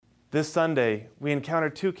This Sunday, we encounter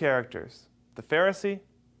two characters, the Pharisee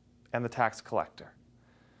and the tax collector.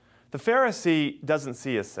 The Pharisee doesn't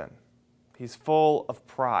see his sin. He's full of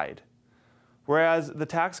pride. Whereas the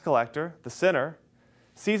tax collector, the sinner,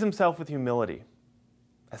 sees himself with humility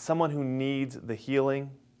as someone who needs the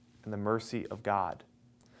healing and the mercy of God.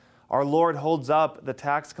 Our Lord holds up the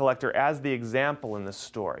tax collector as the example in this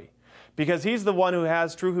story because he's the one who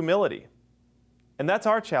has true humility. And that's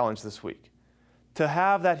our challenge this week, to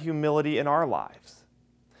have that humility in our lives.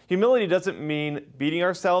 Humility doesn't mean beating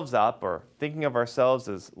ourselves up or thinking of ourselves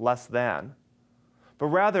as less than, but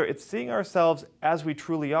rather it's seeing ourselves as we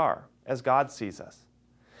truly are, as God sees us.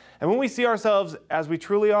 And when we see ourselves as we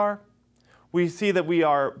truly are, we see that we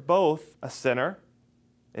are both a sinner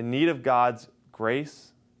in need of God's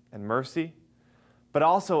grace and mercy, but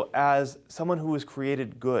also as someone who was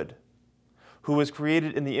created good, who was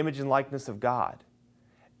created in the image and likeness of God,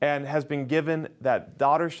 and has been given that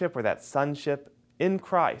daughtership or that sonship in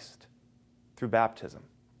Christ through baptism.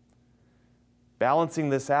 Balancing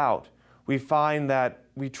this out, we find that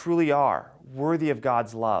we truly are worthy of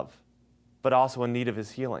God's love, but also in need of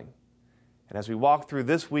His healing. And as we walk through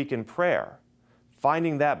this week in prayer,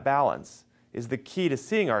 finding that balance is the key to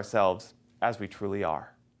seeing ourselves as we truly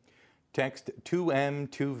are. Text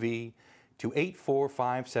 2M2V to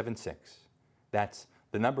 84576. That's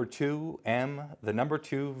the number 2M, the number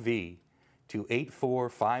 2V to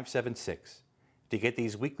 84576 to get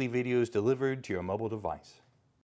these weekly videos delivered to your mobile device.